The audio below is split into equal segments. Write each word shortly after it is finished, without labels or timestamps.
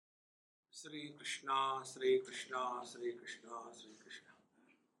Sri Krishna, Sri Krishna, Sri Krishna, Sri Krishna.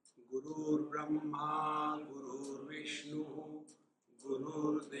 Gurur Brahma, Gurur Vishnu,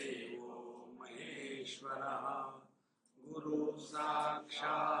 Gurur Devo Maheshwara, Guru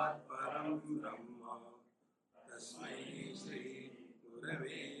Sakshat Param Brahma, Tasmai Shri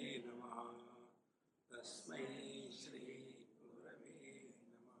Gurave Namaha, Tasmai Shri Gurave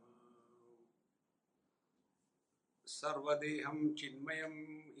Namaha. Sarvadeham Chinmayam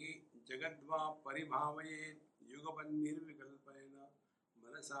Hi Jagadva Paribhavaye Yugabanirvikalpayana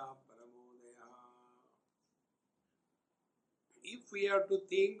Manasa Paramodaya. If we have to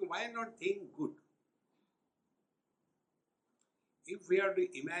think, why not think good? If we have to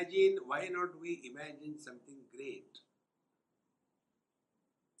imagine, why not we imagine something great?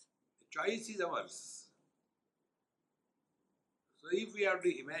 The choice is ours. So if we have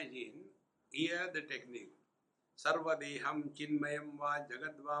to imagine, here the technique. Sarvadeham Chinmayam Va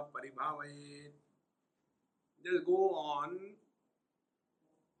Jagadva Paribhavaye. Just go on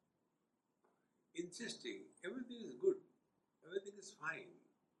insisting everything is good, everything is fine,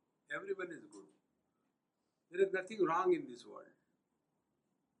 everyone is good. There is nothing wrong in this world.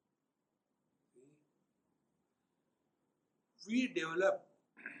 We develop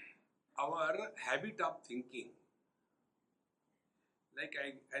our habit of thinking. Like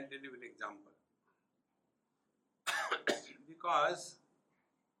I'll tell you an example. Because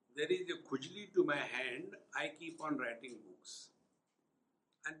there is a khujli to my hand, I keep on writing books.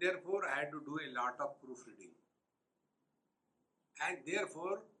 And therefore I had to do a lot of proofreading. And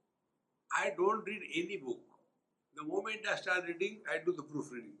therefore I don't read any book. The moment I start reading, I do the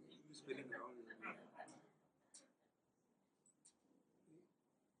proofreading. Spelling wrong.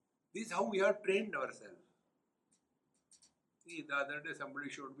 This is how we have trained ourselves. See, the other day somebody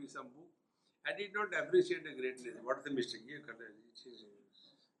showed me some book. I did not appreciate the greatness. What is the mistake?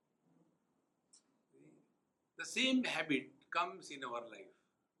 The same habit comes in our life.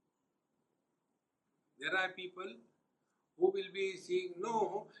 There are people who will be saying,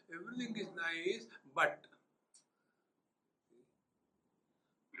 no, everything is nice, but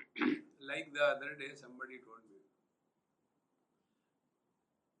like the other day somebody told me,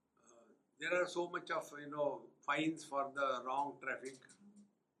 there are so much of, fines for the wrong traffic.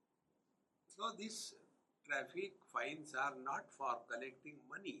 So these traffic fines are not for collecting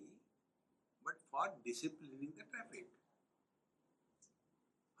money, but for disciplining the traffic.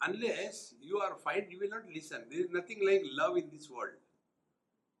 Unless you are fined, you will not listen. There is nothing like love in this world.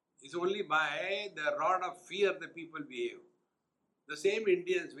 It's only by the rod of fear the people behave. The same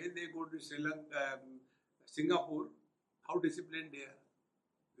Indians, when they go to Sri Lanka, Singapore, how disciplined they are.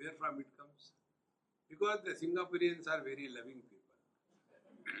 Where from it comes? Because the Singaporeans are very loving people.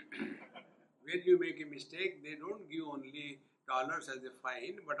 When you make a mistake, they don't give only dollars as a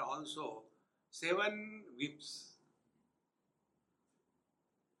fine, but also 7 whips.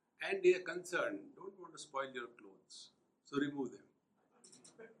 And they are concerned, don't want to spoil your clothes, so remove them.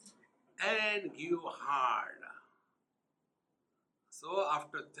 And give hard. So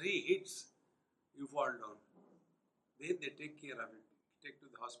after 3 hits, you fall down. Then they take care of it. Take to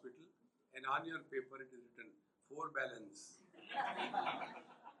the hospital, and on your paper it is written 4 balance.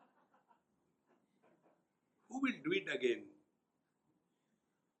 Who will do it again?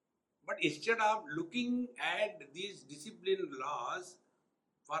 But instead of looking at these discipline laws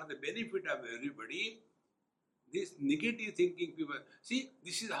for the benefit of everybody, these negative thinking people, see,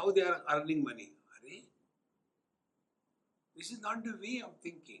 this is how they are earning money. This is not the way of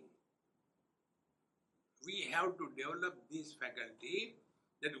thinking. We have to develop this faculty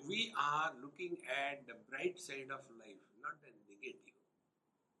that we are looking at the bright side of life, not the negative.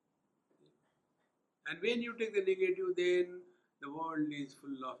 And when you take the negative, then the world is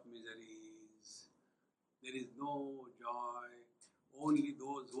full of miseries. There is no joy. Only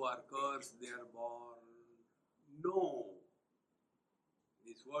those who are cursed, they are born. No.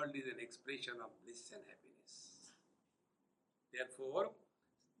 This world is an expression of bliss and happiness. Therefore,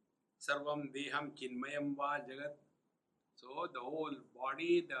 Sarvam Deham Chinmayam Va Jagat. So the whole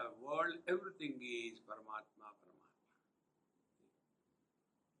body, the world, everything is Paramatma, Paramatma.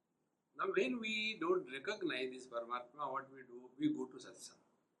 Now when we don't recognize this Paramatma, what we do? We go to satsang.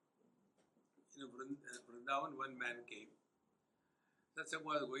 In Vrindavan, one man came. Satsang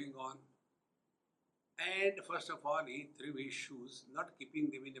was going on. And first of all, he threw his shoes, not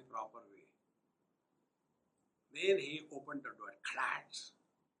keeping them in a proper way. Then he opened the door, clats.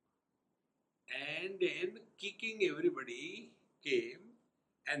 And then, kicking everybody, came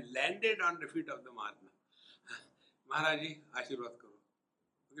and landed on the feet of the Mahatma. Maharaji, Ashirvad karo.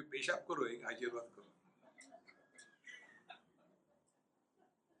 Okay, Peshab karo, Ashirvad karo.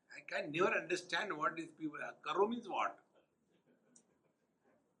 I can never understand what these people are. Karo means what?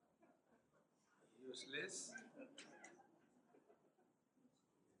 Useless.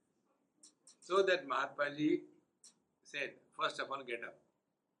 So that Mahatma Ji said, first of all, get up,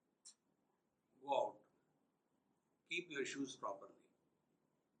 go out, keep your shoes properly.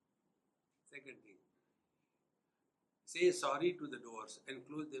 Second thing, say sorry to the doors and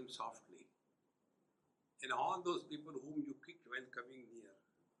close them softly. And all those people whom you kicked while coming near,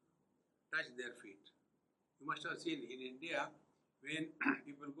 touch their feet. You must have seen in India, when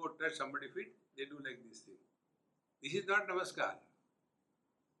people go touch somebody's feet, they do like this thing. This is not namaskar.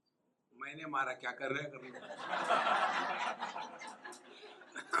 मैंने मारा क्या कर रहे कर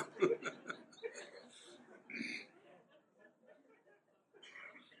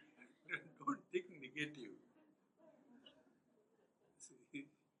Don't think negative.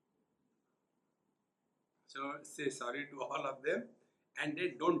 So say sorry to all of them and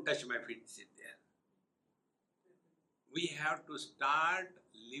then don't touch my feet, sit there. We have to start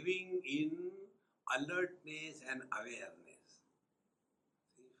living in alertness and awareness.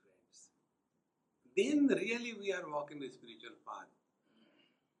 See, friends. Then really we are walking the spiritual path.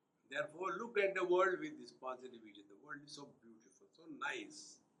 Therefore, look at the world with this positive vision. The world is so beautiful, so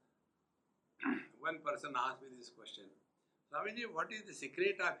nice. One person asked me this question, Swamiji, what is the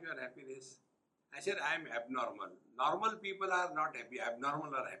secret of your happiness? I said, I am abnormal. Normal people are not happy,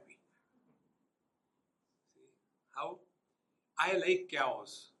 abnormal are happy. See, how? I like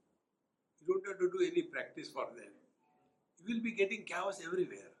chaos. You don't have to do any practice for that. You will be getting chaos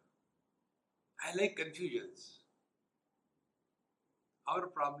everywhere. I like confusions. Our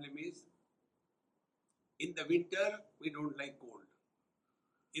problem is, in the winter, we don't like cold.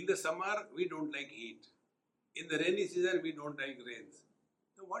 In the summer, we don't like heat. In the rainy season, we don't like rains.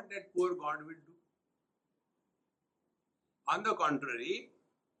 Now, what that poor God will do? On the contrary,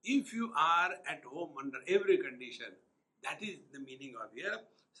 if you are at home under every condition, that is the meaning of here,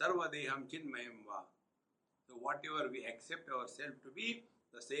 Sarvadeham Chinmayam Va. So whatever we accept ourselves to be,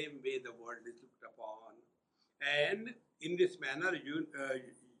 the same way the world is looked upon. And in this manner,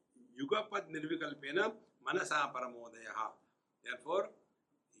 Yugapad Nirvikalpena Manasa Paramodayaha. Therefore,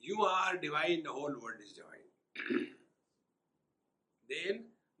 you are divine, the whole world is divine. Then,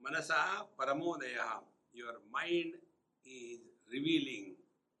 Manasa Paramodayaha, your mind is revealing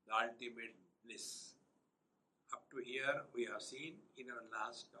the ultimate bliss. Up to here, we have seen in our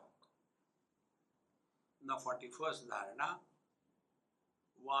last talk. Now, 41st Dharana.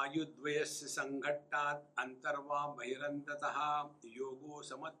 Vayudvayasya sanghattat antarva bhairantataha yogo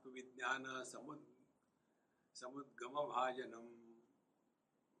samatva vijnana samudgama bhajanam.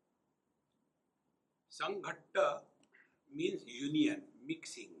 Sanghatta means union,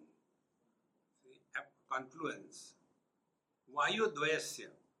 mixing, confluence. Vayudvayasya,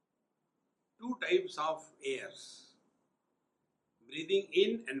 two types of airs, breathing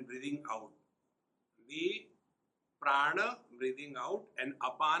in and breathing out. The prana breathing out and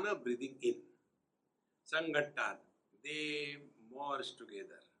apana breathing in. Sanghattat, they merge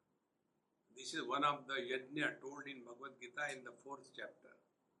together. This is one of the yajna told in Bhagavad Gita in the 4th chapter.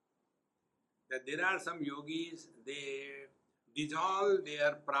 That there are some yogis, they dissolve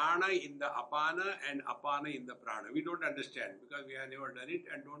their prana in the apana and apana in the prana. We don't understand because we have never done it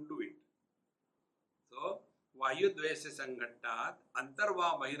and don't do it. So, Vayudvayasya sanghattat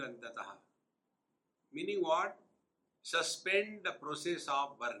antarva bhairantataha. Meaning what? Suspend the process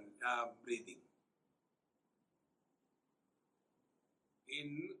of breathing.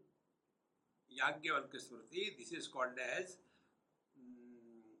 In Yajnavalkya Smriti, this is called as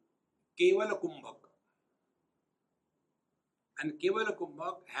Kevala Kumbhak. And Kevala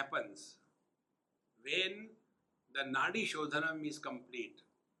Kumbhak happens when the Nadi Shodhanam is complete.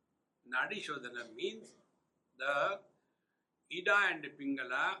 Nadi Shodhanam means the Ida and the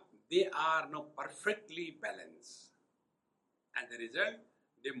Pingala, they are now perfectly balanced. And the result,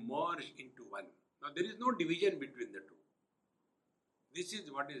 they merge into one. Now there is no division between the two. This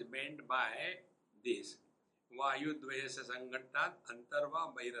is what is meant by this. Vayudvayasya sanghattat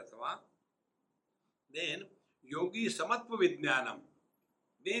antarva bhairatva. Then yogi samatva vijnanam.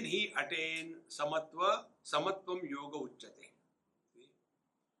 Then he attains samatva, samatvam yoga uchyate.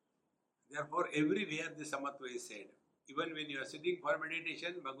 Therefore everywhere the samatva is said. Even when you are sitting for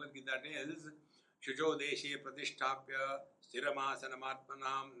meditation, Bhagavad Gita tells Shujo deshe pratisthapya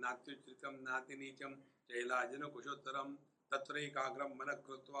sthiramasanamatmanam natyuchritam natinicham chailajana kushottaram tatraikagram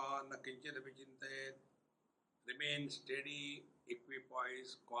manakrutva nakinchit vichintayet. Remain steady,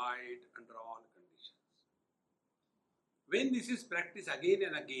 equipoised, quiet under all conditions. When this is practiced again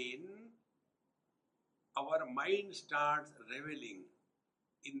and again, our mind starts reveling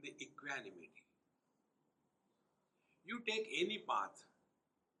in the equanimity. You take any path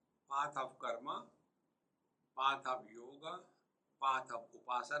of karma, path of yoga, path of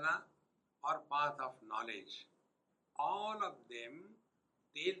upasana, or path of knowledge. All of them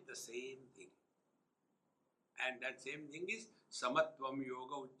tell the same thing. And that same thing is samatvam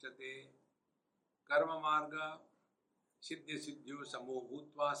yoga uchyate. Karma marga siddhi siddhyo samo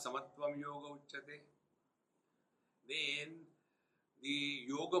bhutva samatvam yoga uchyate. Then the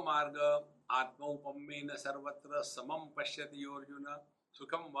yoga marga atma upammena sarvatra samam pashyati yorjuna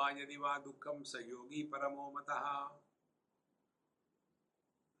sukham va yadi va dukkham sa yogi paramo mataha.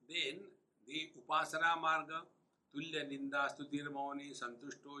 Then the upasana marga tulya ninda stutir mauni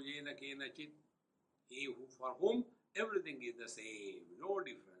santushto yena kenachit. He who, for whom everything is the same, no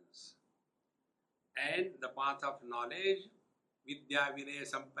difference. And the path of knowledge, vidya vinay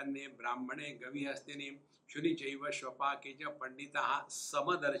sampanne brahmane gavihastine shuni chaiva shvapakeja panditaha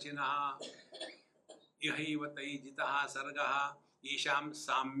samadarshinaha ihaiva taijitaha sargaha yesham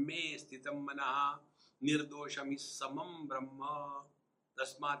samme sthitam manaha nirdosham is samam brahma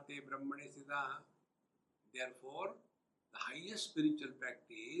tasmate brahmane sthitaha. Therefore, the highest spiritual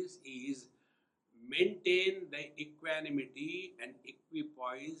practice is maintain the equanimity and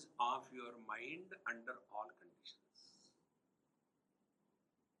equipoise of your mind under all conditions.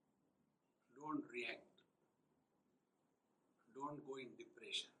 Don't react. Don't go in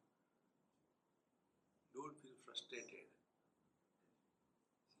depression. Don't feel frustrated.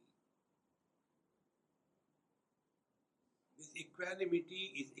 This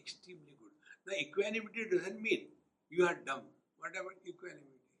equanimity is extremely good. Now, equanimity doesn't mean you are dumb. What about equanimity?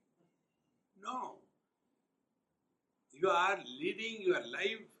 No. You are leading your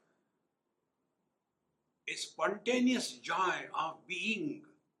life a spontaneous joy of being.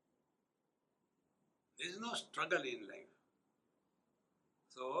 There is no struggle in life.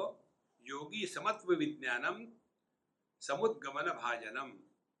 So, yogi samatva vijnanam samudgamana bhajanam.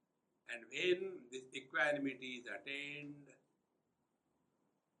 And when this equanimity is attained,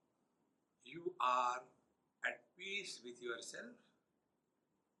 you are at peace with yourself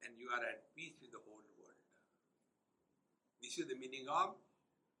and you are at peace with the whole world. This is the meaning of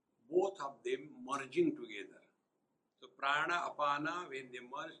both of them merging together. So prana, apana, when they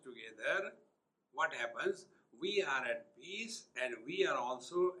merge together, what happens? We are at peace and we are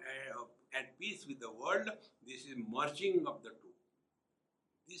also at peace with the world. This is merging of the two.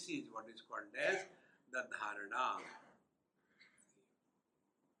 This is what is called as the dharana.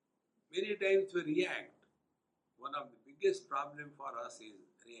 Many times we react. One of the biggest problems for us is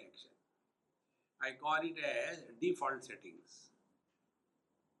reaction. I call it as default settings.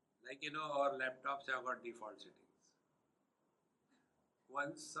 Like our laptops have got default settings.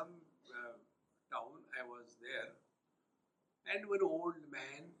 Once some town I was there, and one old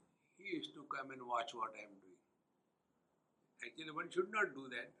man, he used to come and watch what I am doing. Actually, one should not do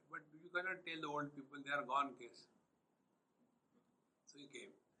that, but you cannot tell the old people they are gone case. So he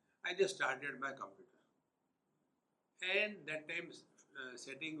came. I just started my computer. And that time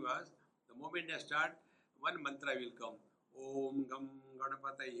setting was, the moment I start, one mantra will come. Om Gam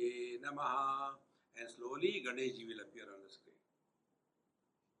Ganapataye Namaha. And slowly Ganeshji will appear on the screen.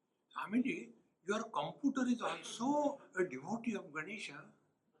 Swamiji, your computer is also a devotee of Ganesha.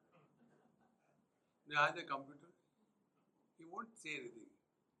 They ask the computer. He won't say anything.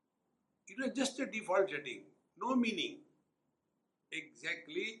 It was just a default setting. No meaning.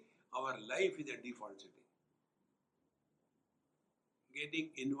 Exactly, our life is a default setting. Getting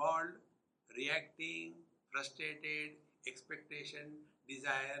involved, reacting, frustrated, expectation,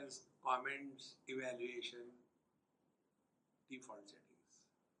 desires, comments, evaluation, default settings.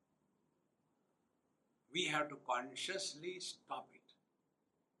 We have to consciously stop it.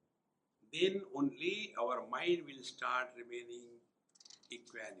 Then only our mind will start remaining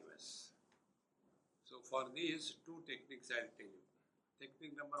equanimous. So for these two techniques I will tell you.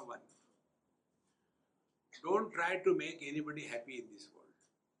 Technique number 1. Don't try to make anybody happy in this world.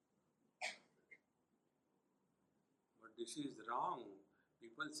 But this is wrong.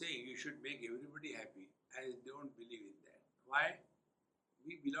 People say you should make everybody happy. I don't believe in that. Why?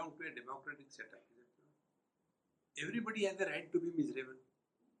 We belong to a democratic setup. Everybody has the right to be miserable.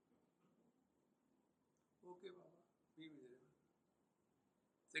 Okay, Baba, be miserable.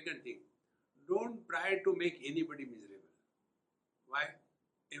 Second thing, don't try to make anybody miserable. Why?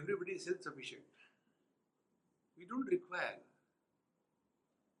 Everybody is self-sufficient. We don't require.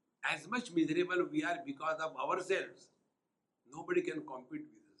 As much miserable we are because of ourselves, nobody can compete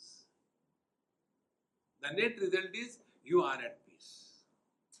with us. The net result is you are at peace.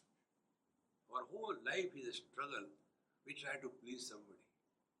 Our whole life is a struggle. We try to please somebody.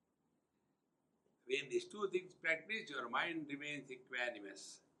 When these two things practice, your mind remains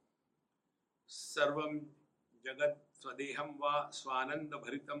equanimous. Sarvam jagat swadeham va swananda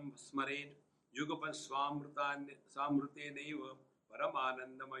bharitam smaret yugapan samrute naiva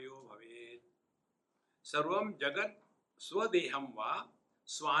paramanandamayo bhavet. Sarvam jagat swadeham va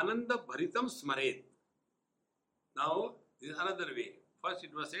swananda bharitam smaret. Now, this is another way. First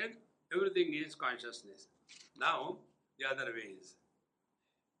it was said, everything is consciousness. Now, the other way is,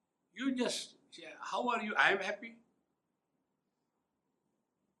 you just say, how are you? I am happy.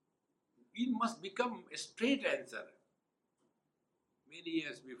 It must become a straight answer. Many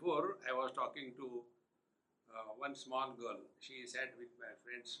years before, I was talking to one small girl. She sat with my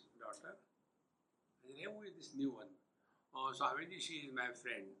friend's daughter. I said, hey, who is this new one? Oh, Swamiji, she is my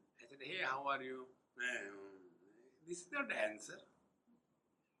friend. I said, hey, how are you? This is not the answer.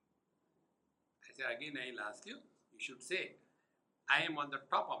 I said, again, I will ask you. You should say, I am on the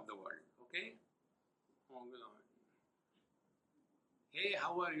top of the world. Okay? Hey,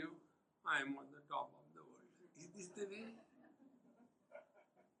 how are you? I am on the top of the world. Is this the way?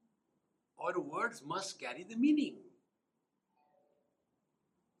 Our words must carry the meaning.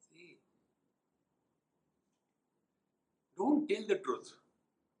 See? Don't tell the truth.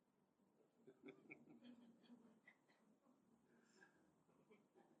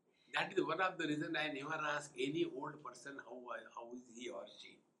 That is one of the reasons I never ask any old person how is he or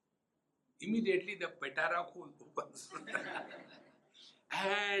she. Immediately the petara opens.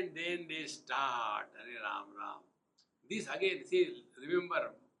 And then they start, Hare Ram Ram. This again, see,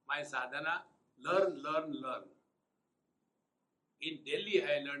 remember my sadhana, learn. In Delhi,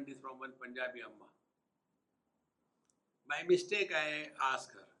 I learned this from one Punjabi Amma. By mistake, I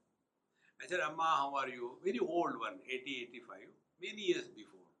asked her. I said, Amma, how are you? Very old one, 80, 85, many years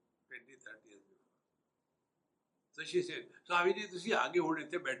before, 20, 30 years before. So she said, Swamiji, तुसी आगे होने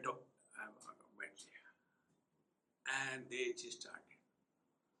थे बैठो. And then she started.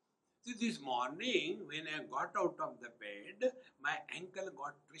 See, this morning, when I got out of the bed, my ankle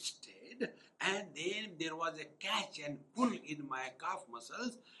got twisted, and then there was a catch and pull in my calf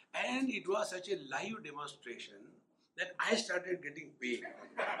muscles, and it was such a live demonstration that I started getting pain.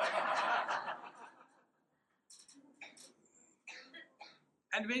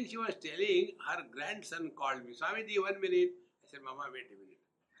 And when she was telling, her grandson called me, Swamiji, 1 minute. I said, Mama, wait a minute.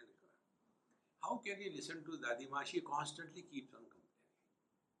 How can you listen to Dadima? She constantly keeps on complaining.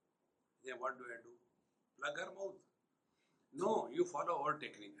 Then what do I do? Plug her mouth. No, you follow our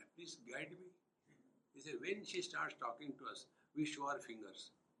technique. Please guide me. He said, when she starts talking to us, we show our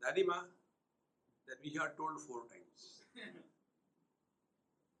fingers. Dadima, that we have told 4 times.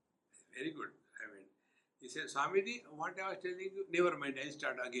 Very good. I went. He said, Swamiji, what I was telling you, never mind, I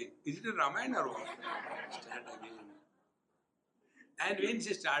start again. Is it a Ramayana or what? Start again. And when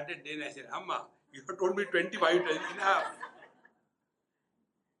she started, then I said, Amma, you have told me 25 times, enough.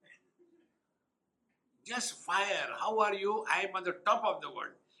 Just fire. How are you? I am on the top of the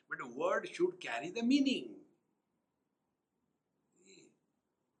world. But a word should carry the meaning.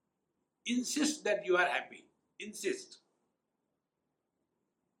 Insist that you are happy. Insist.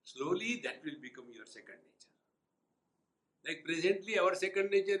 Slowly that will become your second nature. Like presently our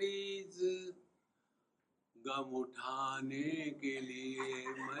second nature is गम उठाने के लिए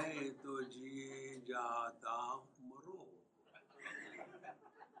मैं तो जी जाता मरो.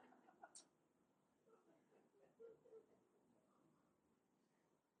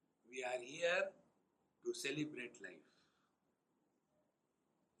 We are here to celebrate life.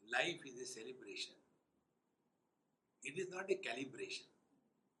 Life is a celebration. It is not a calibration.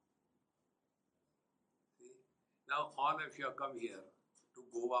 See? Now all of you have come here to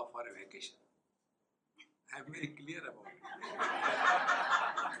Goa for a vacation. I am very clear about it.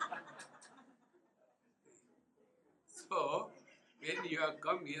 So, when you have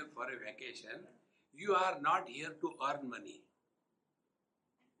come here for a vacation, you are not here to earn money.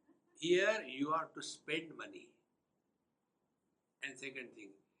 Here you are to spend money. And second thing,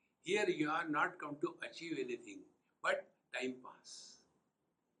 here you are not come to achieve anything, but time pass.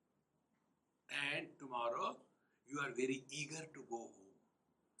 And tomorrow you are very eager to go home.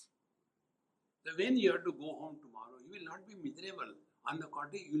 So when you have to go home tomorrow, you will not be miserable. On the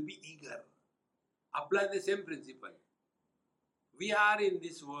contrary, you will be eager. Apply the same principle. We are in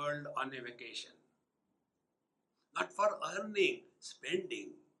this world on a vacation. Not for earning, spending.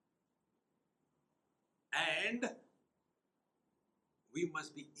 And we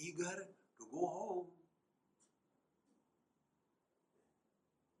must be eager to go home.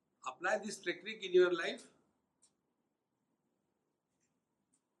 Apply this technique in your life.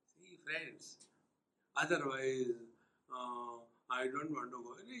 See, friends, otherwise, I don't want to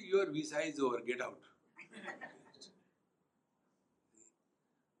go. Your visa is over, get out.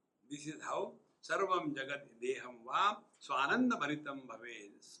 This is how Sarvam Jagat Deham Va Swananda Bharitam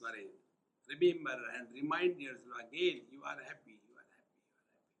Bhave Smare. Remember and remind yourself again, you are happy, you are happy,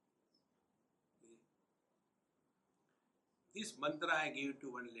 you are happy. This mantra I gave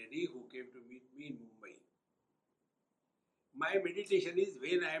to one lady who came to meet me in Mumbai. My meditation is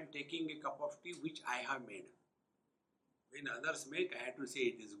when I am taking a cup of tea which I have made. When others make, I have to say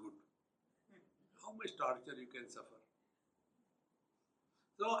it is good. How much torture you can suffer?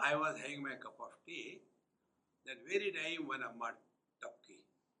 So I was having my cup of tea. That very time one Amma Tapki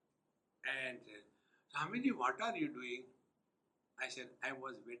and said, Swamiji, what are you doing? I said, I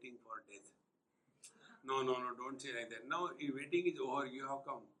was waiting for death. No, don't say like that. Now waiting is over, you have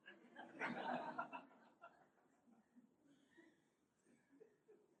come.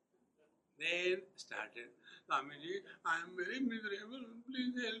 Then started, Swamiji, I am very miserable,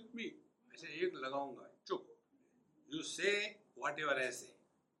 please help me. I said, ek lagaunga, chup. You say whatever I say.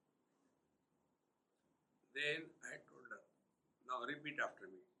 Then I told her, now repeat after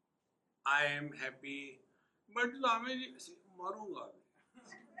me. I am happy, but Swamiji, marunga.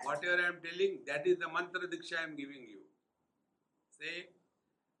 Whatever I am telling, that is the mantra diksha I am giving you. Say,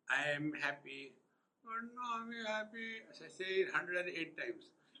 I am happy, but no, I am happy. Say it 108 times.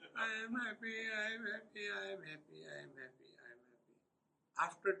 I am happy, I am happy, I am happy, I am happy, I am happy.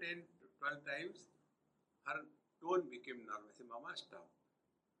 After 10 to 12 times, her tone became normal. I said, Mama, stop.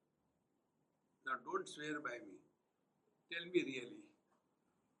 Now don't swear by me. Tell me really.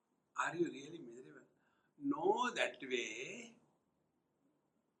 Are you really miserable? No, that way.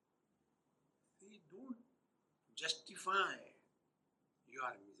 See, don't justify you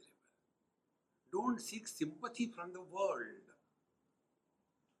are miserable. Don't seek sympathy from the world.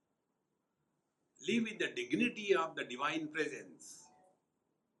 Live in the dignity of the divine presence.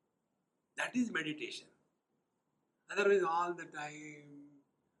 That is meditation. Otherwise, all the time,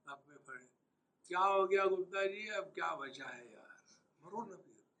 क्या हो गया गुप्ता जी अब क्या बचा है यार मरो ना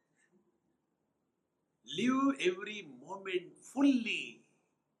फिर live every moment fully.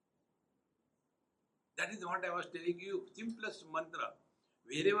 That is what I was telling you, simplest mantra.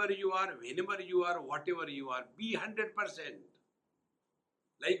 Wherever you are, whenever you are, whatever you are, be 100%.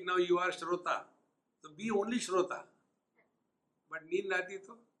 Like now you are Shrota, so be only Shrota. But neend aati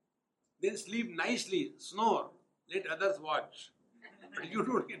to? Then sleep nicely, snore, let others watch. But you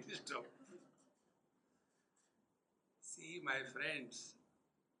don't get disturbed. See, my friends,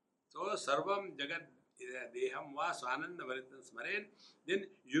 so Sarvam Jagat Deham Va Swananda Bharitam Smaren, then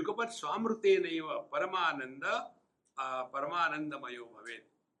Yugapat Swamrute Naiva Paramananda Mayo Bhavet.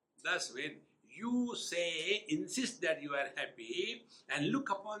 Thus, when you say, insist that you are happy and look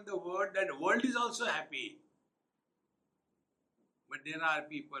upon the world, that world is also happy. But there are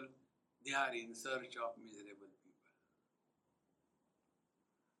people, they are in search of miserable people.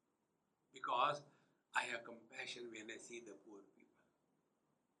 Because I have compassion when I see the poor people.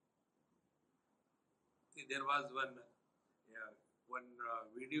 See, there was one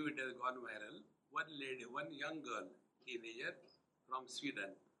video, it has gone viral. One lady, one young girl, teenager from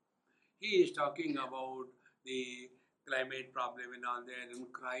Sweden. He is talking about the climate problem and all that,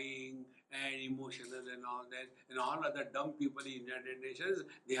 and crying and emotional and all that, and all other dumb people in United Nations,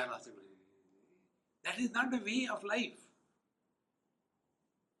 they are also. That is not the way of life.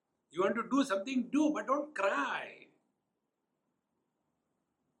 You want to do something, do, but don't cry.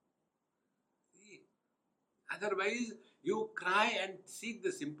 See? Otherwise, you cry and seek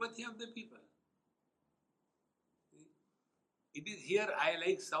the sympathy of the people. See? It is here I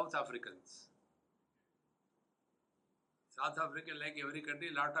like South Africans. South Africa, like every country,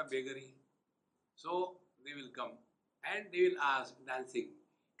 lot of beggary. So, they will come and they will ask, dancing,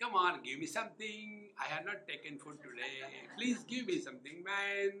 come on, give me something. I have not taken food today. Please give me something,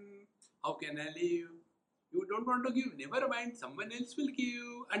 man. How can I live? You don't want to give, never mind, someone else will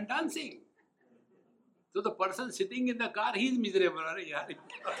give. And dancing. So the person sitting in the car, he is miserable.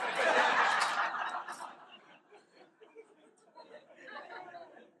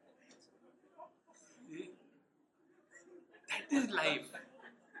 That is life.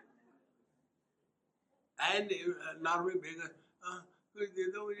 And normally beggar,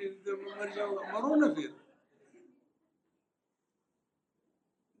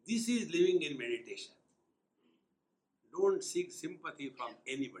 this is living in meditation. Don't seek sympathy from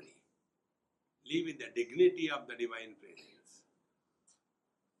anybody. Live in the dignity of the divine presence.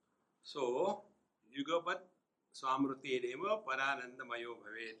 So, Yugapat Swamruti Deva Paranandamayo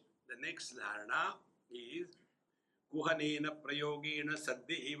Bhavet. The next dharana is Kuhanena prayogena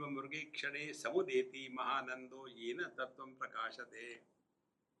sadde eva murgekshane samudeti mahanando yena tattvam prakashate.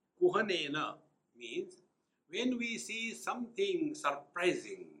 Kuhanena means when we see something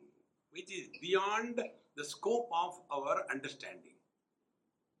surprising which is beyond the scope of our understanding.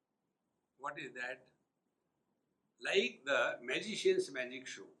 What is that? Like the magician's magic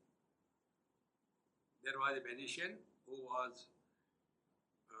show. There was a magician who was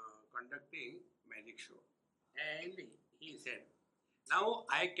conducting magic show, and he said, now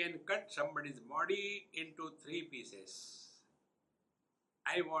I can cut somebody's body into 3 pieces.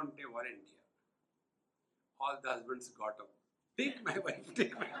 I want a volunteer. All the husbands got up. Take my wife,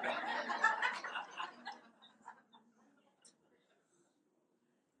 take my wife.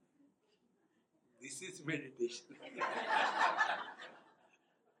 This is meditation.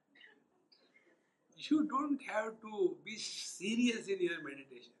 You don't have to be serious in your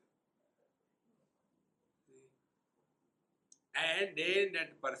meditation. And then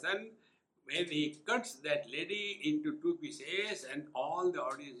that person, when he cuts that lady into 2 pieces and all the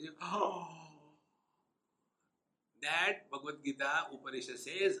audience, oh, that Bhagavad Gita Upanishad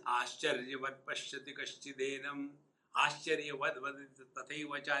says, Ascharyavat pashyati kashchidenam, Ascharyavat vadati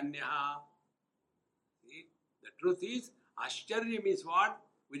tathaiva chanyaha. See, the truth is, Ascharya means what?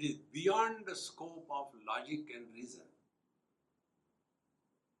 Which is beyond the scope of logic and reason.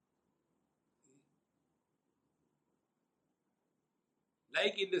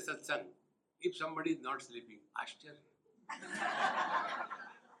 Like in the satsang, if somebody is not sleeping, Ascharya.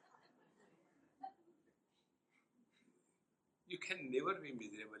 You can never be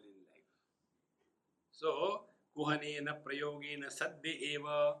miserable in life. So, kuhanena prayogena sadde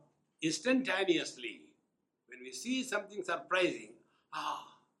eva, instantaneously, when we see something surprising,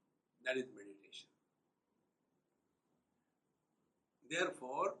 that is meditation.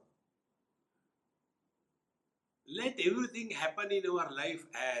 Therefore, let everything happen in our life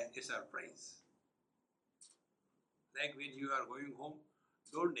as a surprise. Like when you are going home,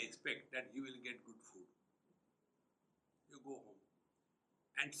 don't expect that you will get good food. You go home.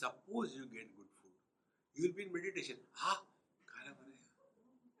 And suppose you get good food. You will be in meditation. Khana banaya.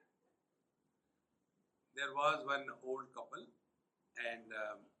 There was one old couple, and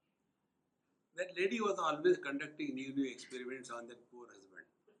that lady was always conducting new experiments on that poor husband.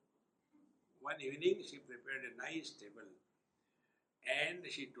 One evening, she prepared a nice table, and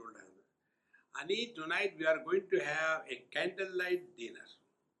she told her, Honey, tonight we are going to have a candlelight dinner.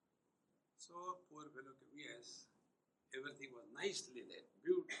 So, poor fellow came, yes, everything was nicely lit,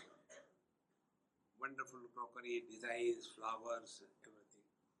 beautiful. Wonderful crockery, designs, flowers, everything.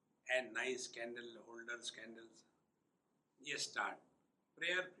 And nice candle holders, candles. Yes, start.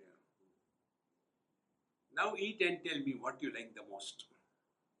 Prayer. Now eat and tell me what you like the most.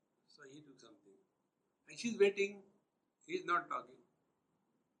 So he took something. And she's waiting. He's not talking.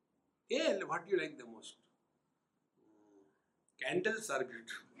 Tell what you like the most. Candles are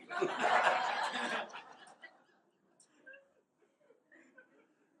beautiful.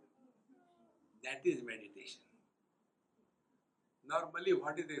 That is meditation. Normally,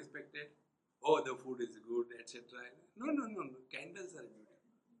 what is expected? Oh, the food is good, etc. No. Candles are beautiful.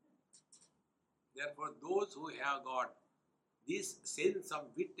 Therefore, those who have got this sense of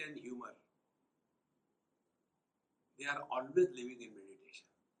wit and humor, they are always living in meditation.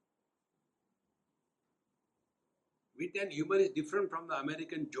 Wit and humor is different from the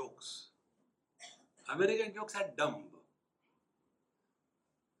American jokes. American jokes are dumb.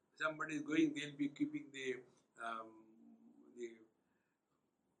 Somebody is going, they'll be keeping the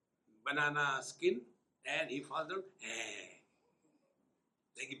banana skin, and he falls down,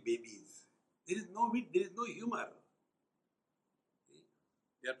 like babies. There is no wit, there is no humor.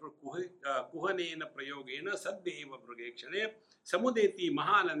 Therefore, kuhanena prayogena saddeva pragekshane samudeti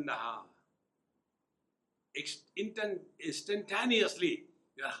mahanandaha. Instantaneously,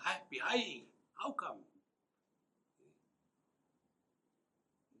 you are happy. How come?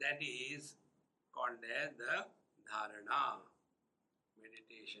 That is called as the dharana,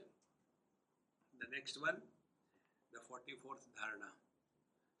 meditation. The next one, the 44th dharana.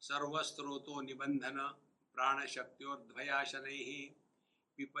 Sarvastroto nibandhana prana shaktyor dvayashanaihi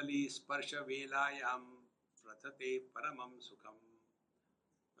pipali sparsha velayam prathate paramam sukham.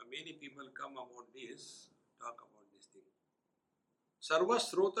 Now, many people come about this, talk about this thing.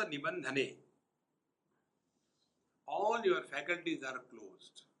 Sarvasrota nibandhane. All your faculties are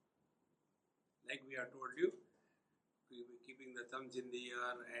closed. Like we have told you, keeping the thumbs in the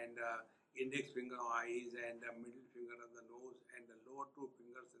ear and index finger eyes and the middle finger on the nose and the lower 2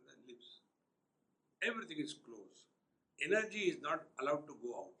 fingers in the lips. Everything is closed. Energy is not allowed to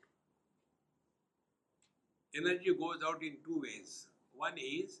go out. energy goes out in two ways. One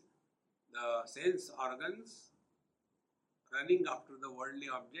is the sense organs running after the worldly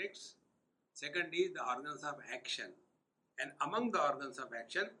objects. Second is the organs of action. And among the organs of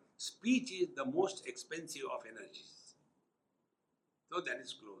action, speech is the most expensive of energies. So that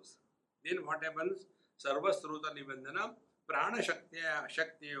is close. Then what happens? Sarva Srota Nibandhana Prana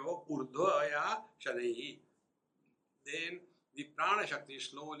Shaktiyo Urdhvaya Shadaihi. Then the Prana Shakti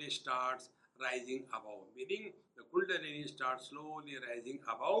slowly starts rising above, meaning the Kundalini starts slowly rising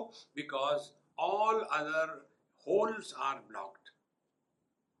above because all other holes are blocked.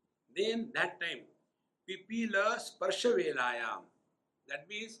 Then that time, Pipila Sparsha Velayam. That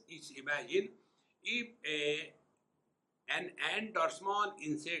means, imagine if an ant or small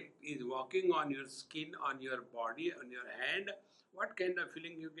insect is walking on your skin, on your body, on your hand, what kind of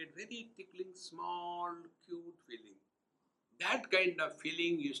feeling you get? Very tickling, small, cute feeling. That kind of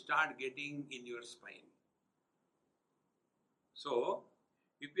feeling you start getting in your spine. So,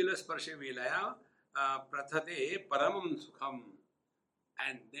 Pipila Sparsha Velaya Prathate Paramam Sukham.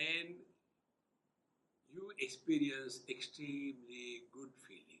 And then you experience extremely good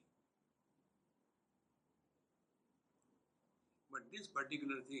feeling. But this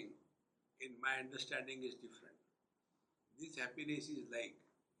particular thing, in my understanding, is different. This happiness is like,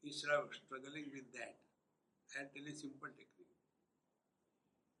 instead of struggling with that, I'll tell you a simple technique.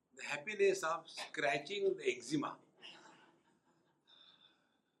 The happiness of scratching the eczema.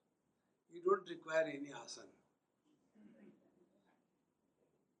 You don't require any asana.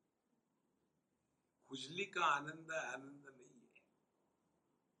 खुजली का आनंद आनंद नहीं है.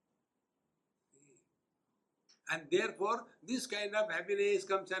 And therefore, this kind of happiness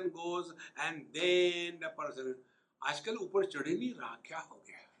comes and goes, and then the person, आजकल ऊपर चढ़े नहीं रहा, क्या हो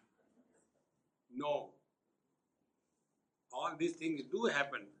गया? No. All these things do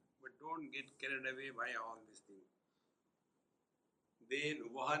happen, but don't get carried away by all these things. Then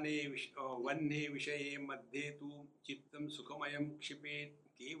vanye vishaye madhe tu chittam sukhamayam kshipet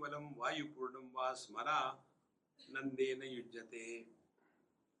kevalam vayupurnam va smara nandena yujjate.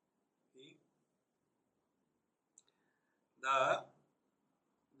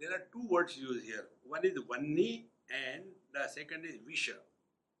 There are two words used here. One is vanye and the second is visha.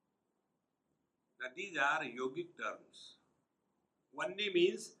 Now these are yogic terms. Vanye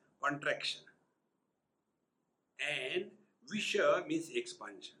means contraction and visha means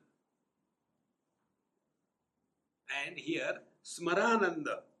expansion. And here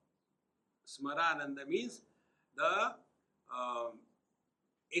smarananda. Smarananda means the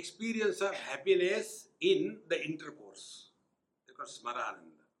experience of happiness in the intercourse. Because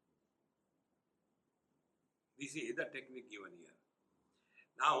smarananda. This is the technique given here.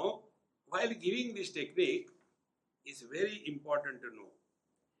 Now, while giving this technique, it's very important to know.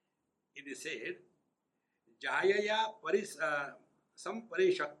 It is said, Jayaya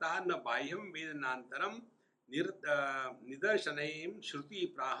samparishakta na bahyam vedanantaram nidarshanayim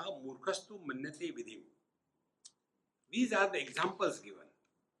shruti praha murkhastu manyate vidhim. These are the examples given.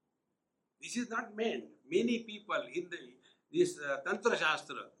 This is not meant. Many people in this Tantra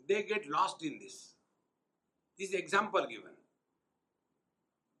Shastra, they get lost in this. This is example given.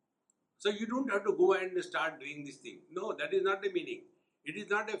 So you don't have to go and start doing this thing. No, that is not the meaning. It is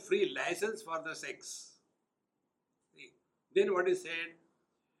not a free license for the sex. See? Then what is said?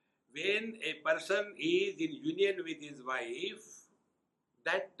 When a person is in union with his wife,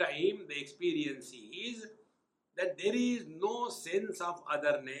 that time the experience is that there is no sense of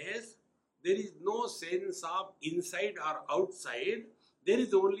otherness, there is no sense of inside or outside, there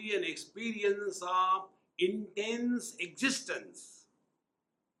is only an experience of intense existence,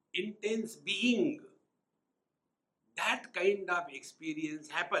 intense being. That kind of experience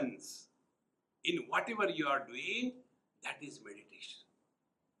happens in whatever you are doing, that is meditation.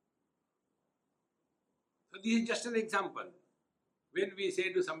 So this is just an example. When we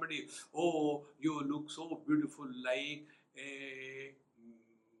say to somebody, oh, you look so beautiful like a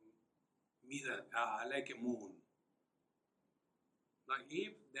mirror, like a moon. Now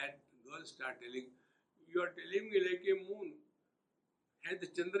if that girl start telling, you are telling me like a moon, has the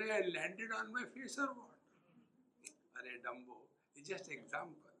Chandrayaan landed on my face or what? Arey Dumbo, it's just an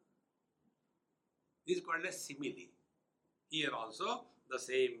example. This is called a simile. Here also the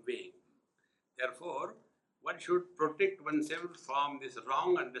same way. Therefore, one should protect oneself from this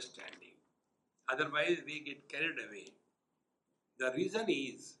wrong understanding. Otherwise, we get carried away. The reason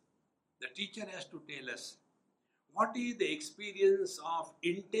is, the teacher has to tell us, what is the experience of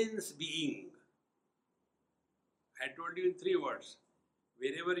intense being? I told you in 3 words.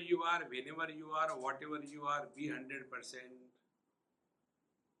 Wherever you are, whenever you are, whatever you are, be 100%.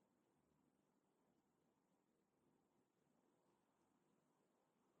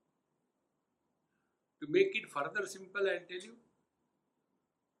 make it further simple, I'll tell you.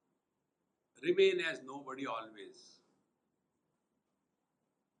 Remain as nobody always.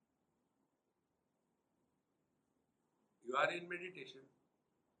 You are in meditation.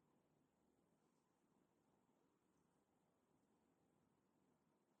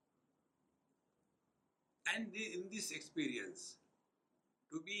 And in this experience,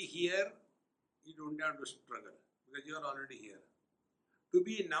 to be here, you don't have to struggle because you are already here. To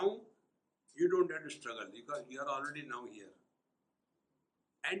be now, you don't have to struggle because you are already now here.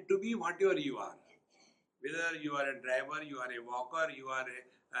 And to be whatever you are, whether you are a driver, you are a walker, you are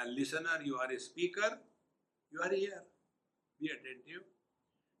a listener, you are a speaker, you are here. Be attentive.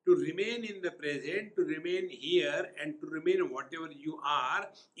 To remain in the present, to remain here, and to remain whatever you are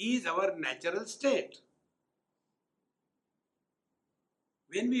is our natural state.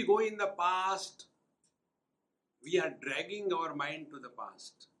 When we go in the past, we are dragging our mind to the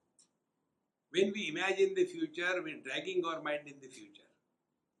past. When we imagine the future, we are dragging our mind in the future.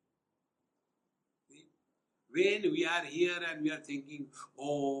 See? When we are here and we are thinking,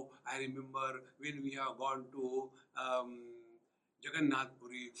 oh, I remember when we have gone to Jagannath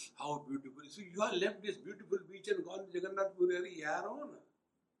Puri, how beautiful. So you have left this beautiful beach and gone to Jagannath Puri, yaar on.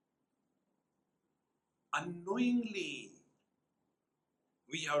 Unknowingly,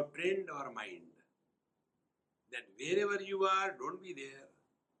 we have trained our mind that wherever you are, don't be there.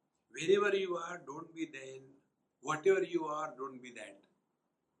 Wherever you are, don't be then. Whatever you are, don't be that.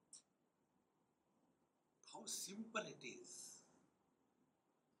 How simple it is.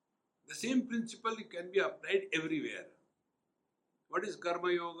 The same principle can be applied everywhere. What is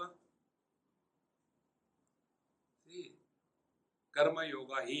Karma Yoga? See, Karma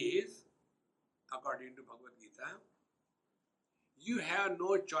Yoga is, according to Bhagavad Gita, you have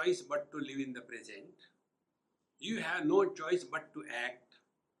no choice but to live in the present. You have no choice but to act.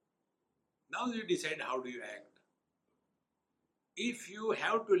 Now you decide how do you act. If you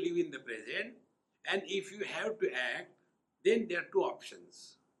have to live in the present and if you have to act, then there are two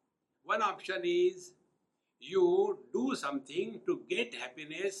options. One option is you do something to get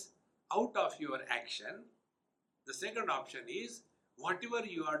happiness out of your action. The second option is whatever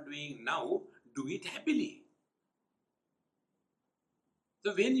you are doing now, do it happily.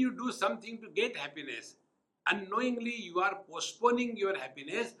 So when you do something to get happiness, unknowingly you are postponing your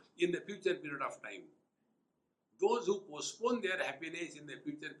happiness in the future period of time. Those who postpone their happiness in the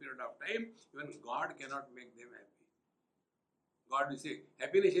future period of time, even God cannot make them happy. God will say,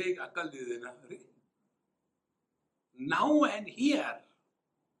 happiness hai ek akal de dena. Now and here.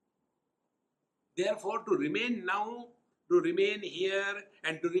 Therefore, to remain now, to remain here,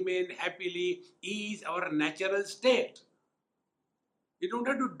 and to remain happily is our natural state. You don't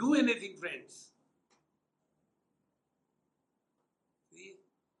have to do anything, friends. See?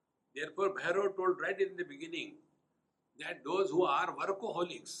 Therefore, Bhairava told right in the beginning that those who are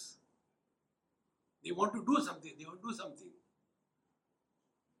workaholics, they want to do something,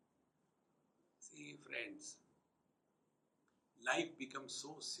 See, friends, life becomes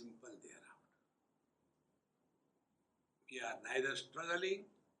so simple thereafter. We are neither struggling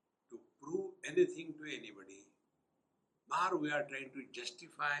to prove anything to anybody, nor we are trying to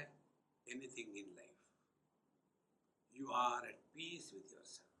justify anything in life. You are at peace with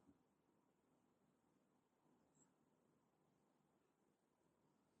yourself.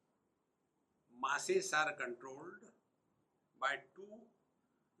 Masses are controlled by two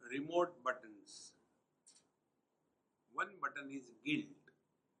remote buttons. One button is guilt.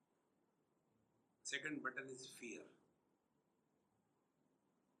 Second button is fear.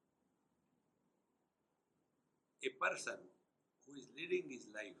 A person who is leading his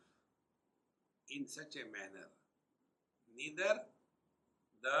life in such a manner, neither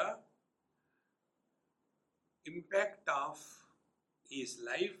the impact of his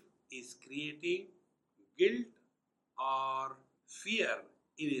life is creating guilt or fear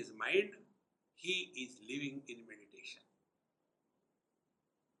in his mind, he is living in meditation.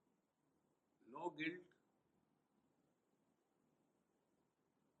 No guilt.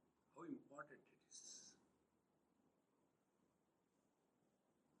 How important it is.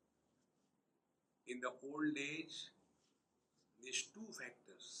 In the old age, these two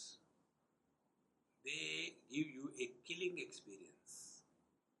factors, they give you a killing experience.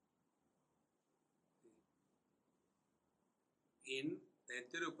 In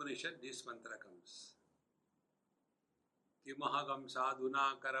Taittiriya Upanishad, this mantra comes. Kimahagam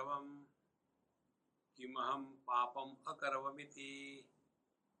sadhuna karavam, kimaham papam akaravamiti.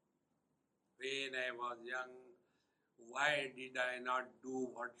 When I was young, why did I not do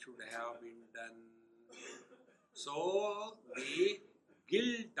what should have been done? So, the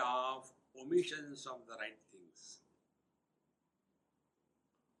guilt of omissions of the right things.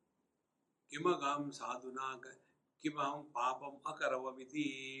 Kimagam sadhuna kimaham papam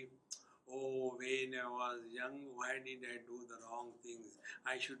akaravamiti. Oh, when I was young, why did I do the wrong things?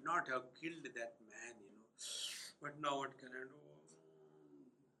 I should not have killed that man, But now what can I do?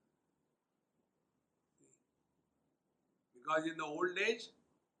 Because in the old age,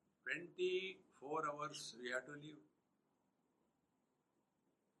 24 hours we have to live.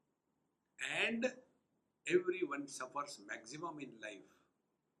 And everyone suffers maximum in life.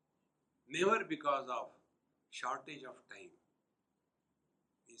 Never because of shortage of time.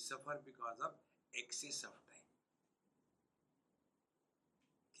 We suffer because of excess of time.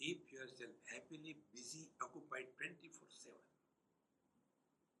 Keep yourself happily busy, occupied 24/7.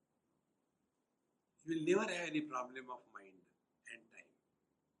 You will never have any problem of mind and time.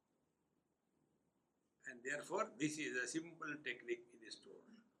 And therefore, this is a simple technique in this world.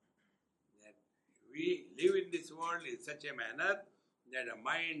 That we live in this world in such a manner that the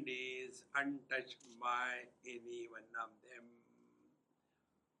mind is untouched by any one of them.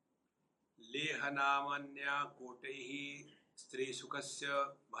 Lehanamanya kotaihi stri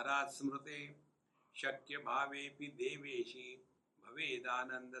sukasya bharat smrute shakya bhavepi deveshi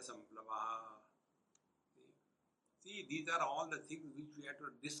bhavedananda samplavaha. See, these are all the things which we have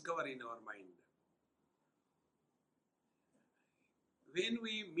to discover in our mind. When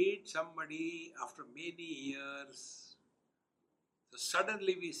we meet somebody after many years, so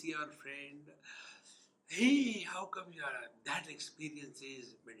suddenly we see our friend, hey, how come you are? That experience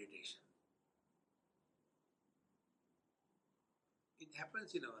is meditation. It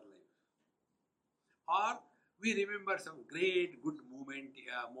happens in our life. Or we remember some great good moment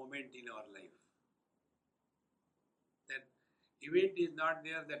in our life. That event is not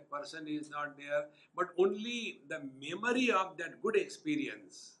there, that person is not there, but only the memory of that good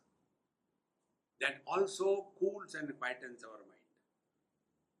experience that also cools and quietens our mind.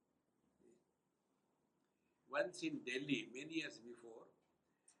 Once in Delhi, many years before,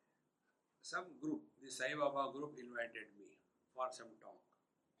 some group, the Sai Baba group, invited me for some talk.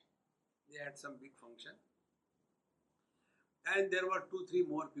 They had some big function. And there were 2-3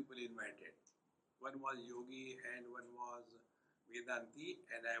 more people invited. One was Yogi and one was Vedanti,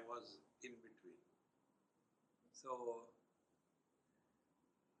 and I was in between. So,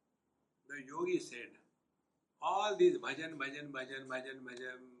 the Yogi said, all these bhajan,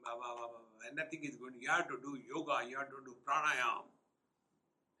 and nothing is good. You have to do yoga, you have to do pranayam.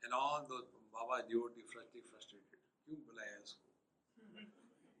 And all those Baba devotees frustrated. Kyun bulaya usko?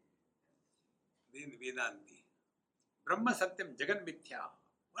 Then Vedanti. Brahma Satyam Jagan Mithya.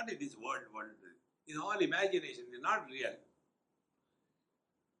 What is this world? It's all imagination, it's not real.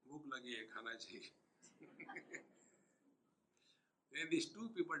 Bhook lagi hai, khana chahiye. Then these two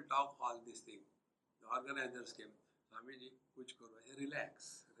people talk all these things. The organizers came. Swamiji, kuch karo.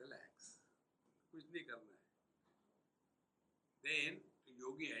 Relax. Kuch nahi karna hai. Then to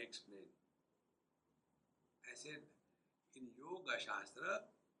Yogi I explained. I said, in Yoga Shastra,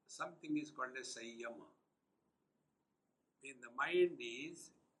 something is called as Sanyama. When the mind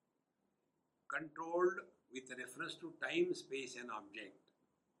is controlled with reference to time, space and object,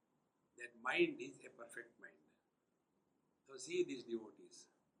 that mind is a perfect mind. So see these devotees.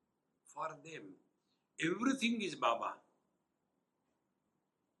 For them, everything is Baba.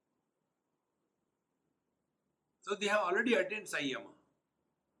 So they have already attained Sanyama.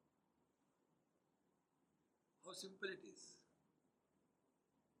 How simple it is.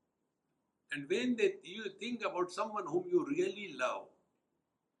 And when you think about someone whom you really love,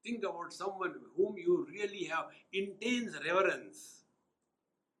 think about someone whom you really have intense reverence,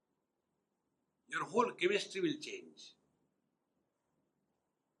 your whole chemistry will change.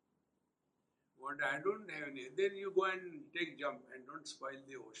 What I don't have any, then you go and take jump and don't spoil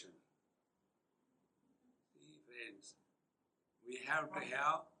the ocean. See, friends, we have to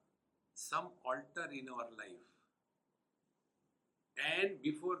have some altar in our life. And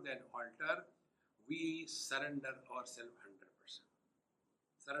before that altar, we surrender ourselves 100%.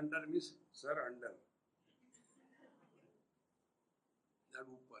 Surrender means surrender. Not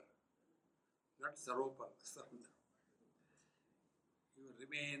upar. Not saropar. Surrender. You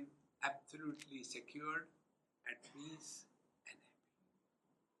remain absolutely secured, at peace and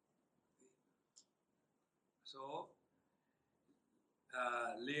happy. So,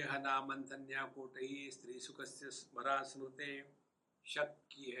 Lehana mantanya kotai stri sukasya smara smrute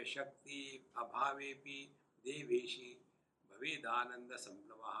shakti abhavepi deveshi bhavedananda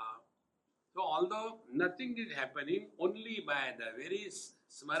samplavaha. So although nothing is happening, only by the very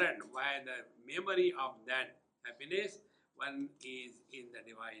smaran, by the memory of that happiness, one is in the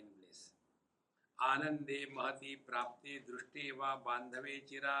divine bliss. आनंदे महति प्राप्ते दृष्टे वा बांधवे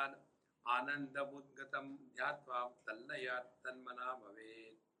चिरान आनंदमुद्गतं ध्यात्वा तन्नयात् तन्मना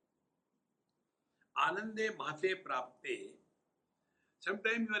भवेत्. Anande mahate prapte.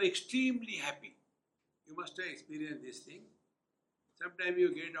 Sometimes you are extremely happy. You must have experienced this thing. Sometimes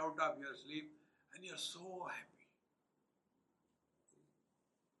you get out of your sleep and you are so happy.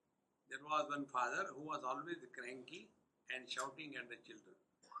 There was one father who was always cranky and shouting at the children.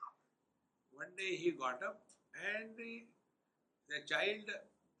 One day he got up and the child,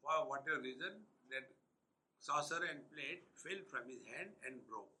 for whatever reason, that saucer and plate fell from his hand and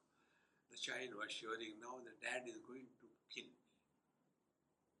broke. The child was shivering, now the dad is going to kill me.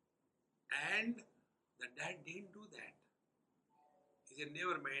 And the dad didn't do that. He said,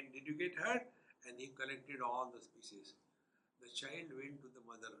 never mind, did you get hurt? And he collected all the pieces. The child went to the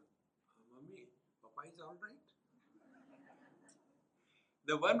mother. Mummy, Papa is all right.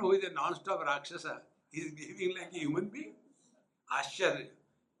 The one who is a non-stop Rakshasa is behaving like a human being. Ashcharya.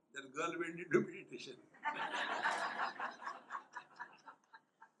 That girl went into meditation.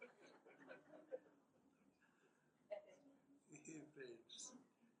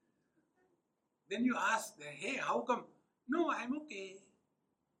 Then you ask, hey, how come? No, I'm okay.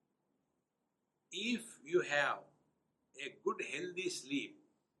 If you have a good healthy sleep,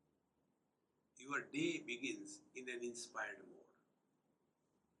 your day begins in an inspired mode.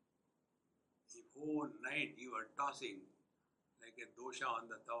 If whole night you are tossing like a dosha on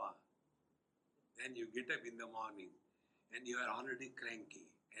the tawa, then you get up in the morning and you are already cranky,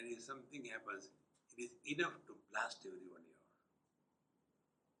 and if something happens, it is enough to blast everyone here.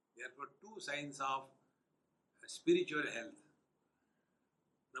 Therefore, two signs of spiritual health.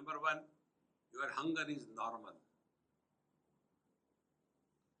 Number one, your hunger is normal.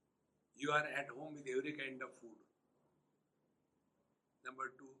 You are at home with every kind of food.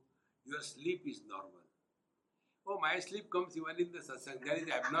 Number two, your sleep is normal. Oh, my sleep comes even in the satsang. That is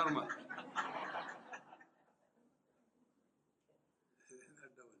abnormal.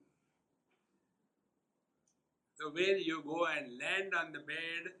 So when you go and land on the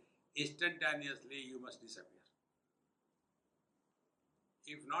bed, instantaneously you must disappear.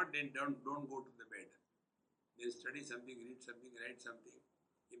 If not, then don't go to the bed. Then study something, read something, write something.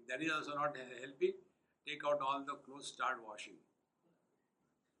 If that is also not helping, take out all the clothes, start washing.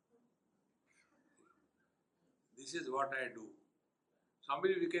 This is what I do.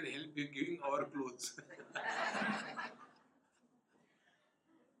 Somebody we can help you giving our clothes.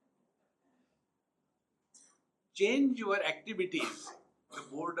 Change your activities, the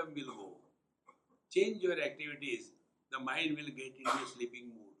boredom will go. Change your activities, the mind will get into a sleeping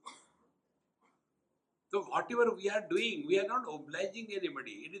mood. So whatever we are doing, we are not obliging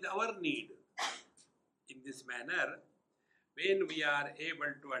anybody. It is our need. In this manner, when we are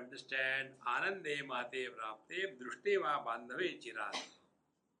able to understand Anande Mahate Prapte Drushte Va Bandhave Chirat.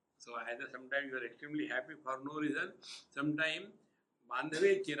 So either sometimes you are extremely happy for no reason, sometimes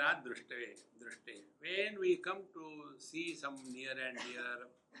Bandhave Chirat Drushte. When we come to see some near and dear,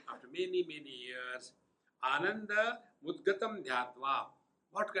 after many years, Ananda Mudgatam Dhyatva.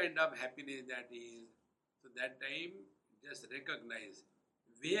 What kind of happiness that is? So that time, just recognize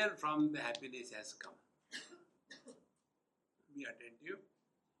where from the happiness has come. Be attentive.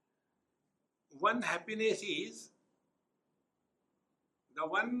 One happiness is the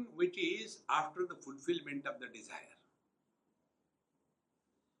one which is after the fulfillment of the desire.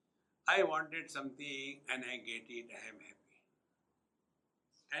 I wanted something and I get it, I am happy.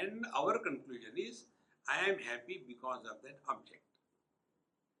 And our conclusion is, I am happy because of that object.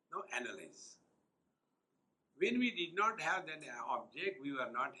 Now analyze. When we did not have that object, we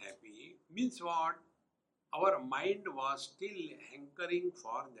were not happy. Means what? Our mind was still hankering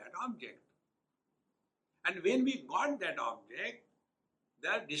for that object. And when we got that object,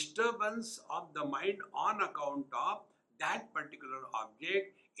 the disturbance of the mind on account of that particular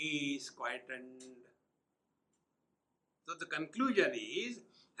object is quietened. So the conclusion is,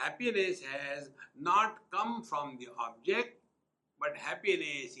 happiness has not come from the object, but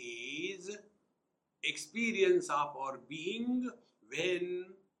happiness is experience of our being when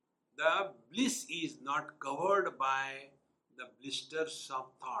the bliss is not covered by the blisters of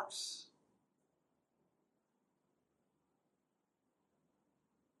thoughts.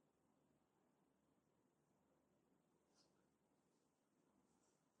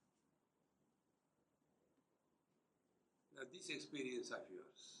 Now this experience of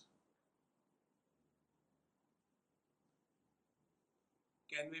yours,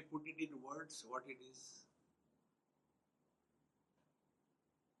 can we put it in words what it is?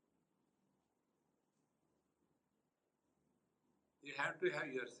 You have to have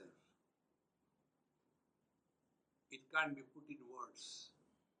yourself. It can't be put in words.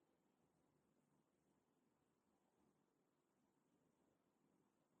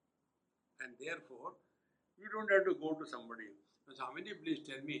 And therefore, you don't have to go to somebody. Swamiji, please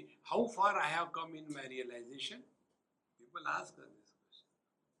tell me how far I have come in my realization. People ask us this question.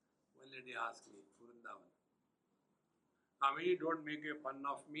 One lady asked me, Vrindavan, Swamiji, don't make a fun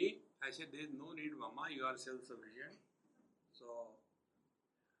of me. I said, there is no need, Mama, you are self-sufficient. So,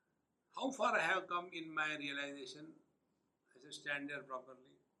 how far I have come in my realization? I said, stand there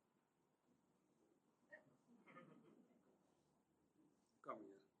properly. Come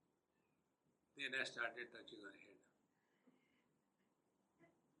here. Then I started touching her head.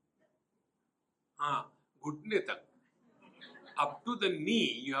 घुटने तक. Up to the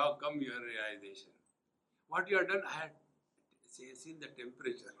knee, you have come your realization. What you have done, I had seen the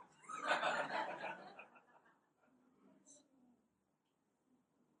temperature.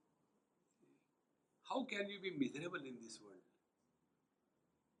 How can you be miserable in this world?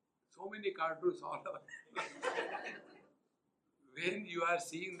 So many cartoons all over. When you are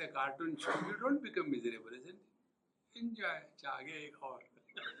seeing the cartoon show, you don't become miserable, isn't it? Enjoy. Chage ek aur.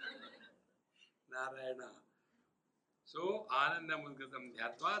 Narayana. So, Anandamudgatam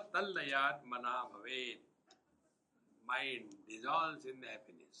dhyatva tallayat mana bhavet. Mind dissolves in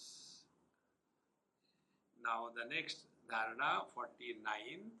happiness. Now the next dharana,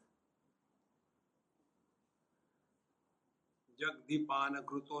 49. Jagdipana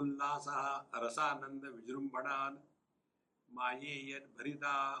krutolnasaha rasananda vijrumbhanan maye yad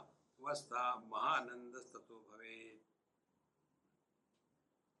bharita vastha mahananda stato bhavet.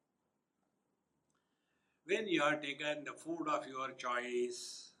 When you have taken the food of your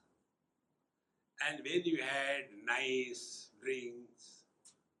choice and when you had nice drinks,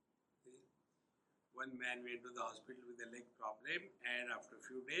 one man went to the hospital with a leg problem and after a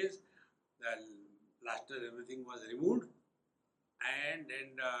few days the plaster, everything was removed. And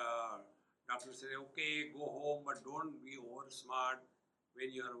then the doctor said, okay, go home, but don't be over smart.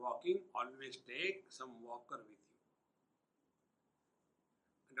 When you are walking, always take some walker with you.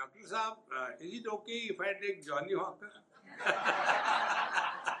 Doctor Saab, is it okay if I take Johnny Walker?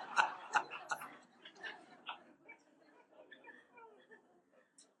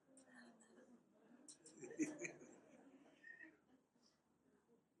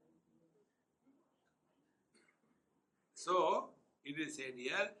 So, it is said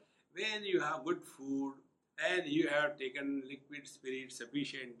here, when you have good food and you have taken liquid spirit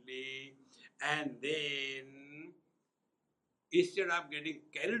sufficiently and then instead of getting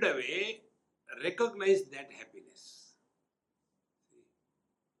carried away, recognize that happiness. See?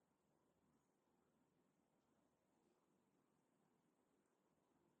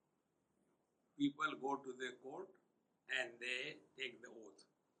 People go to the court and they take the oath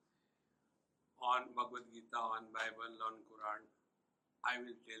on Bhagavad Gita, on Bible, on Quran. I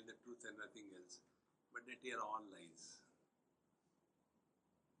will tell the truth and nothing else. But they tell all lies.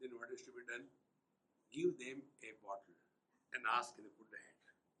 Then what is to be done? Give them a bottle and ask them to put the hand.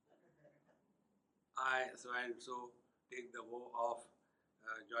 I so take the vow of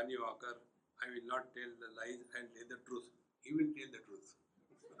Johnny Walker. I will not tell the lies, I will tell the truth. He will tell the truth.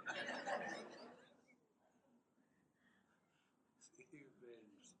 See,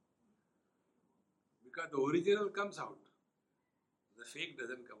 friends. Because the original comes out. The fake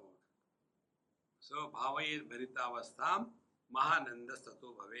doesn't come out. So, bhavayet bharitavastham mahananda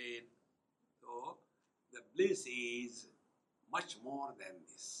stato bhavet. So, the bliss is much more than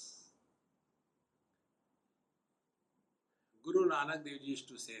this. Guru Nanak Dev Ji used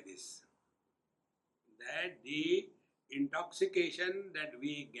to say this, that the intoxication that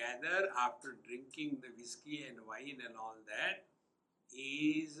we gather after drinking the whiskey and wine and all that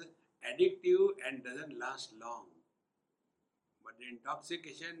is addictive and doesn't last long. But the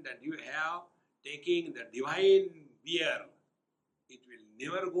intoxication that you have taking the divine beer, it will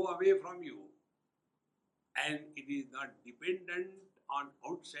never go away from you. And it is not dependent on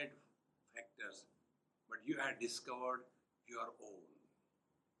outside factors, but you have discovered your own.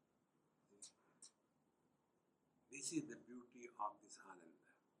 This is the beauty of this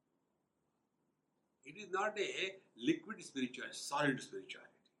Ananda. It is not a liquid spirituality, solid spirituality.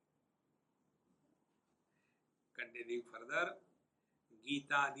 Continuing further,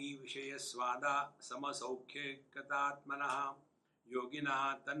 Gita di Vishaya Swada Samasaukhe Katatmanaha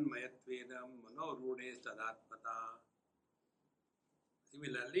Yoginaha Tanmayatvena Manorude Sadatmata.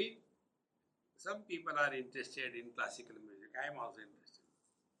 Similarly, some people are interested in classical music. I am also interested.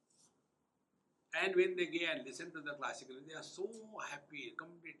 And when they go and listen to the classical music, they are so happy,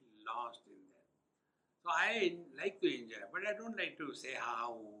 completely lost in that. So I like to enjoy, but I don't like to say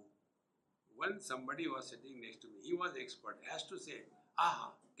how, Once somebody was sitting next to me, he was expert, has to say,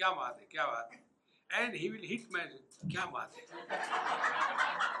 aha, kya baat hai, kya baat hai. And he will hit my, kya baat hai.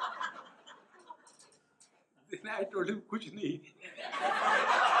 Then I told him, kuch nahi.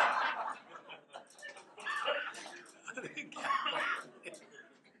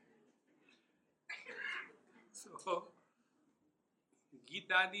 So,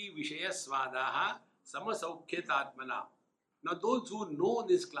 Gitadi Vishayasvadaha Samasaukhyatatmana. Now, those who know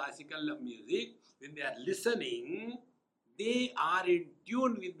this classical music, when they are listening, they are in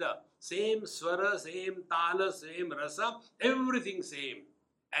tune with the same swara, same tala, same rasa, everything same.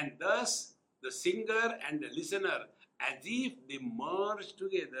 And thus, the singer and the listener, as if they merge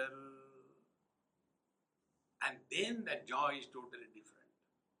together, and then the joy is totally different.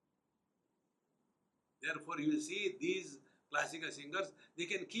 Therefore, you see these classical singers, they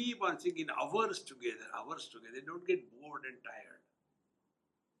can keep on singing hours together. They don't get bored and tired.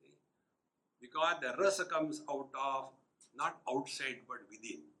 See? Because the rasa comes out of, not outside but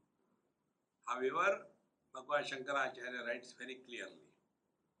within. However, Bhagwan Shankaracharya writes very clearly,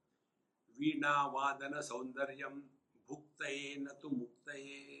 Veena Vadana Saundaryam Bhuktaye Natu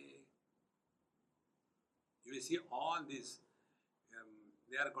Muktaye. You will see all these,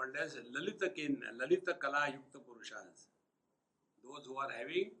 they are called as Lalita Kala Yukta Purushas. Those who are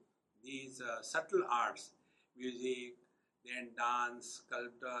having these subtle arts, music, then dance,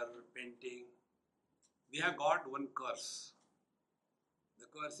 sculpture, painting, they have got one curse. The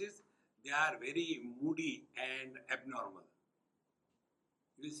curse is they are very moody and abnormal.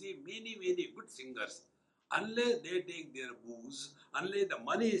 You see many good singers, unless they take their booze, unless the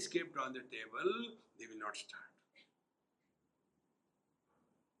money is kept on the table, they will not start.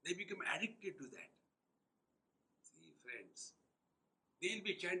 They become addicted to that. See, friends, they will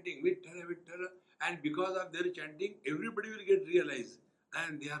be chanting Vittala, Vittala, and because of their chanting, everybody will get realized,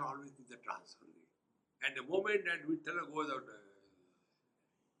 and they are always in the trance only. And the moment that Vittala goes out,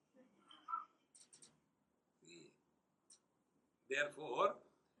 see, therefore,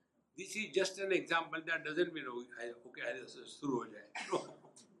 this is just an example. That doesn't mean, okay, I'll just through it. No.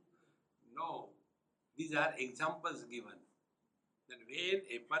 No. These are examples given. That when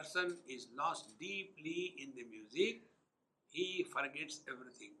a person is lost deeply in the music, he forgets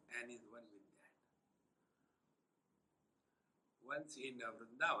everything and is one with that. Once in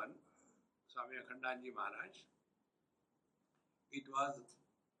Vrindavan, Swami Akhandanji Maharaj, it was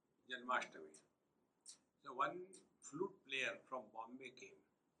Janmashtami. So one flute player from Bombay came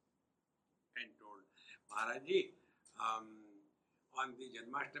and told, Maharajji, on the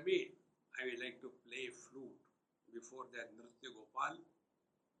Janmashtami, I would like to play flute before that Nritya Gopal.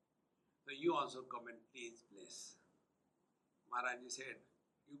 So you also come and please bless. Maharajji said,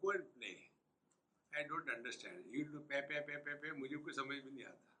 you go and play. I don't understand. You do pe, मुझे कुछ समझ में नहीं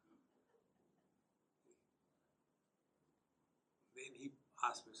आता. Then he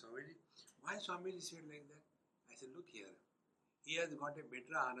asked me, Swamiji, why Swamiji said like that? I said, look here, he has got a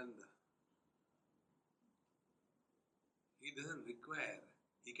better ananda. He doesn't require,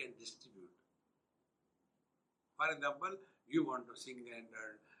 he can distribute. For example, you want to sing and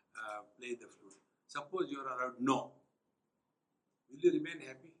play the flute. Suppose you are allowed, no. Will you remain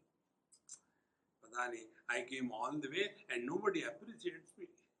happy? Padani, I came all the way and nobody appreciates me.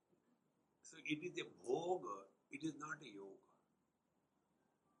 So it is a bhoga, it is not a yoga.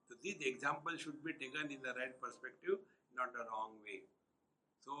 So these examples should be taken in the right perspective, not the wrong way.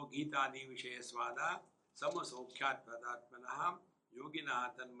 So Gitadi Vishayasvada Samasokhyat Pradatmanaha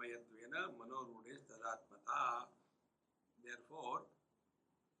Yogina Tanmayatvena Manorudes Tadatmata. Therefore,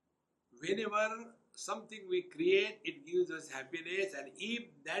 whenever something we create, it gives us happiness, and if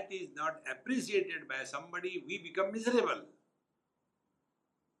that is not appreciated by somebody, we become miserable.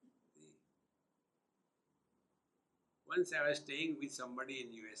 Once I was staying with somebody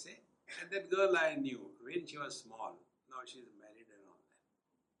in USA, and that girl I knew when she was small. Now she is married and all that.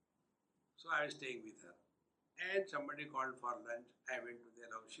 So I was staying with her. And somebody called for lunch. I went to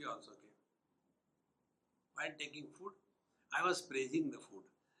their house. She also came. While taking food, I was praising the food.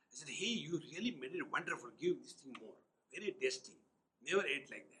 I said, hey, you really made it wonderful. Give this thing more. Very tasty. Never ate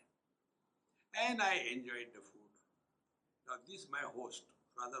like that. And I enjoyed the food. Now this my host,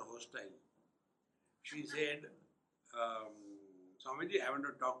 rather hostile. She said, Swamiji, I want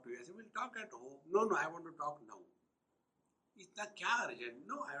to talk to you. I said, we'll talk at home. No, I want to talk now. Itna kya urgent?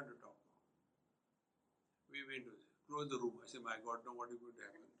 No, I want to talk now. We went to close the room. I said, my God, now what is going to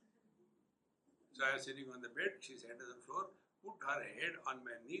happen? So I was sitting on the bed. She sat on the floor, put her head on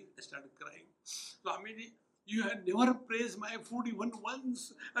my knee and started crying. Swamiji, you had never praised my food even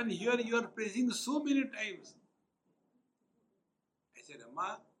once, and here you are praising so many times. I said,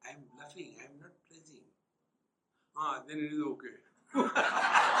 Amma, I am bluffing, I am not pleasing. Then it is okay.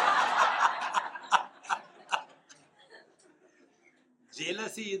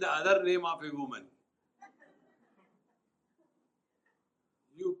 Jealousy is the other name of a woman.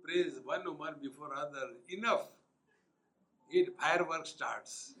 You praise one woman before other, enough. Firework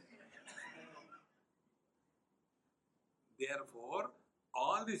starts. Therefore,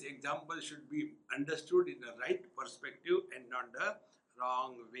 all these examples should be understood in the right perspective and not the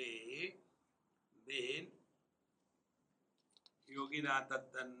wrong way. Then, yogina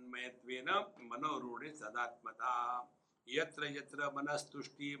tattanmayatvena manorude sadatmata yatra yatra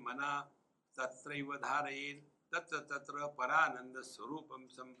manastushti mana tatraiva dharayen tatra tatra parananda swarupam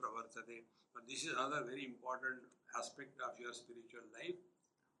sampravartate. But this is another very important aspect of your spiritual life.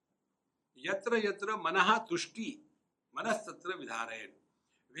 Yatra yatra manaha tushti manas tatra vidharayen.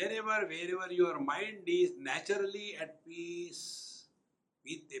 Wherever your mind is naturally at peace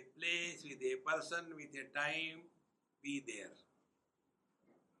with a place, with a person, with a time, be there.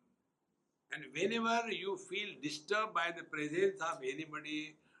 And whenever you feel disturbed by the presence of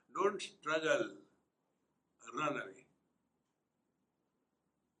anybody, don't struggle, run away.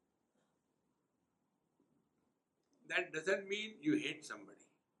 That doesn't mean you hate somebody.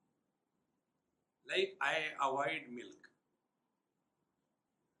 Like I avoid milk.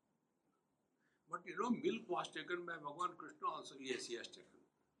 But milk was taken by Bhagavan Krishna also. Yes, he has taken.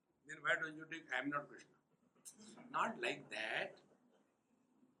 Then why don't you take? I am not Krishna. Not like that.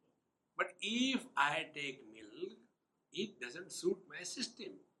 But if I take milk, it doesn't suit my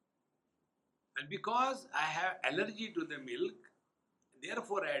system. And because I have allergy to the milk,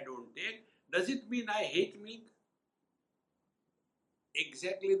 therefore I don't take. Does it mean I hate milk?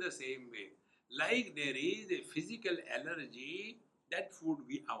 Exactly the same way. Like there is a physical allergy, that food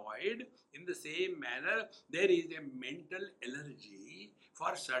we avoid. In the same manner, there is a mental allergy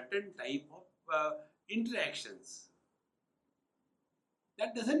for certain type of interactions.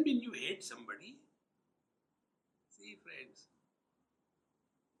 That doesn't mean you hate somebody. See, friends,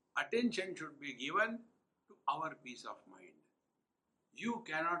 attention should be given to our peace of mind. You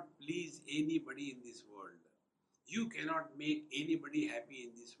cannot please anybody in this world. You cannot make anybody happy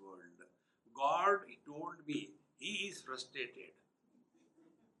in this world. God told me He is frustrated.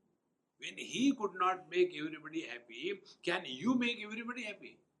 When He could not make everybody happy, can you make everybody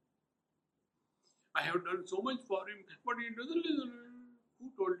happy? I have done so much for Him, but He doesn't listen.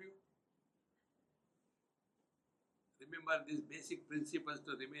 Who told you? Remember these basic principles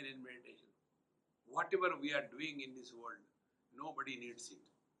to remain in meditation. Whatever we are doing in this world, nobody needs it.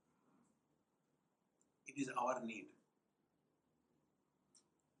 It is our need.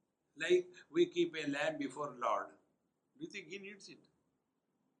 Like we keep a lamp before Lord. Do you think He needs it?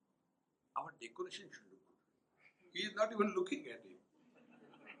 Our decoration should look good. He is not even looking at it.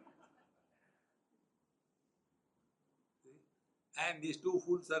 And these two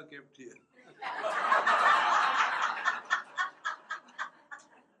fools are kept here.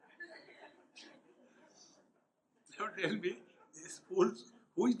 Now tell me, these fools,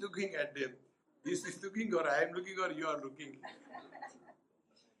 who is looking at them? This is looking, or I am looking, or you are looking?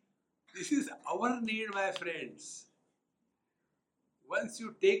 This is our need, my friends. Once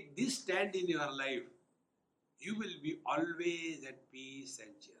you take this stand in your life, you will be always at peace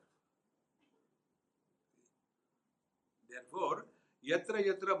and cheerful. Therefore, yatra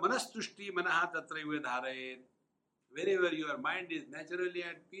yatra manastushti manaha tatraiva dharayen. Wherever your mind is naturally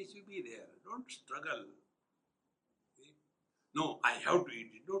at peace, you be there. Don't struggle. See? No, I have to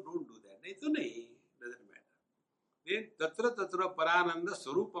eat it. No, don't do that. Doesn't matter. Then tatra tatra parananda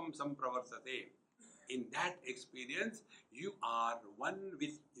swarupam sampravartate. In that experience, you are one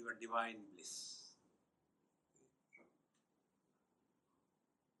with your divine bliss.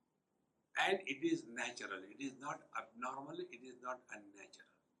 And it is natural. It is not abnormal. It is not unnatural.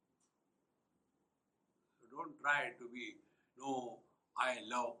 So don't try to be, no, I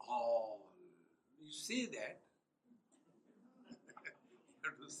love all. You say that. You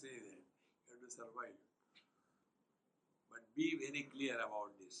have to say that. You have to survive. But be very clear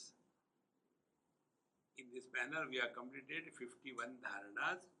about this. In this manner, we have completed 51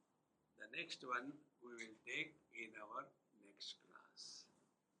 dharanas. The next one we will take in our next class.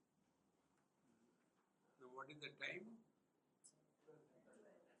 Now, what is the time?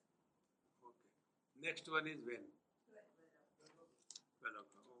 Okay. Next one is when? 12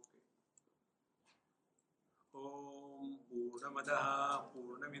 o'clock. Okay. Om Purnamadaha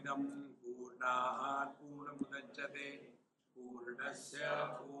Purnamidam Purnahat Purnamudachyate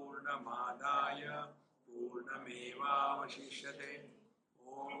Purnasya Purnamadaya Purnamevavashishyate.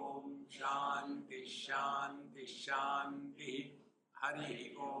 Om Shanti Shanti Shanti.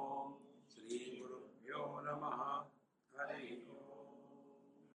 Hari Om. Shri Gurubhyo Namaha. Hari